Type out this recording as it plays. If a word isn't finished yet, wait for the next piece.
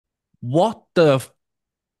What the?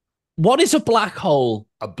 What is a black hole?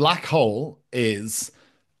 A black hole is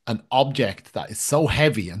an object that is so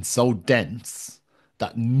heavy and so dense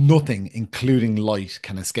that nothing, including light,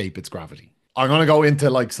 can escape its gravity. I'm going to go into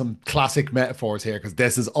like some classic metaphors here because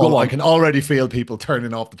this is all Go I on. can already feel people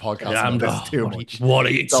turning off the podcast and go, I'm, this is oh, too much. what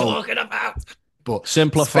are you So, talking about? but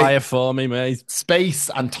Simplify space, it for me, mate. space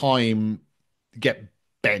and time get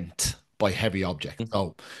bent by heavy objects.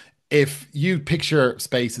 So, if you picture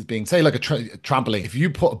space as being, say, like a trampoline, if you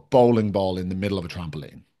put a bowling ball in the middle of a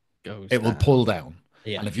trampoline, Goes it will down. pull down.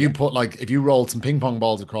 Yeah, And if you yeah. put like if you roll some ping pong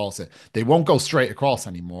balls across it, they won't go straight across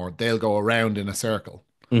anymore. They'll go around in a circle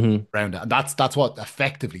Hmm. around it. And that's what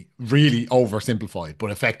effectively, really oversimplified,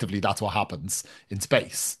 but effectively that's what happens in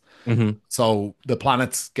space. Hmm. So the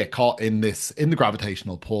planets get caught in the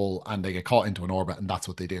gravitational pull and they get caught into an orbit, and that's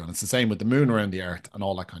what they do. And it's the same with the moon around the Earth and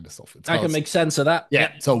all that kind of stuff. It's I can called, make sense of that.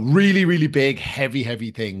 yeah. Yeah. So really, really big, heavy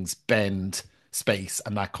things bend space,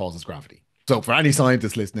 and that causes gravity. So for any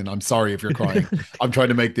scientists listening, I'm sorry if you're crying. I'm trying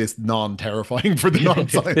to make this non-terrifying for the This is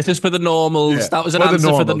non-scientists. for the normals. Yeah, That was an for the answer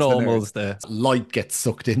for the normals in there. normals there. Light gets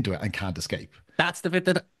sucked into it and can't escape. That's the bit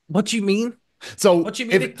that. What do you mean? So What do you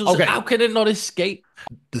mean if it does? okay, How can it not escape?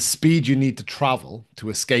 the speed you need to travel to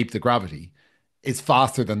escape the gravity is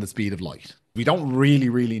faster than the speed of light. We don't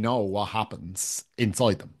really know what happens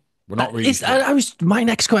inside them. We're not really Is sure. I was my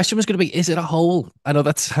next question was going to be: is it a hole? I know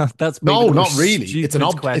that's that's maybe No, the not most really. stupid It's an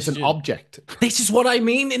question. object. This is what I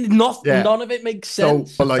mean, and not Yeah. none of it makes So,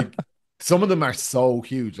 sense. but like some of them are so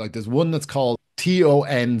huge. Like there's one that's called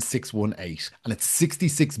TON 618, and it's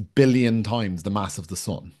 66 billion times the mass of the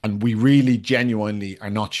sun. And we really genuinely are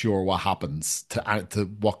not sure what happens to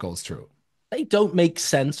what goes through it. They don't make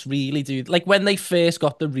sense, really, dude. Like when they first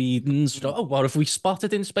got the readings, oh, what if we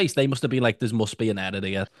spotted in space? They must have been like, there must be an error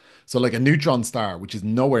here. So, like a neutron star, which is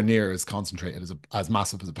nowhere near as concentrated as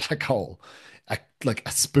massive as a black hole, like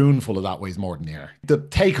a spoonful of that weighs more than the air. The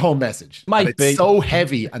take-home message that Might it's be. so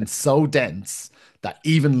heavy and so dense that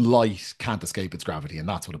even light can't escape its gravity, and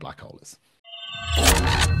that's what a black hole is.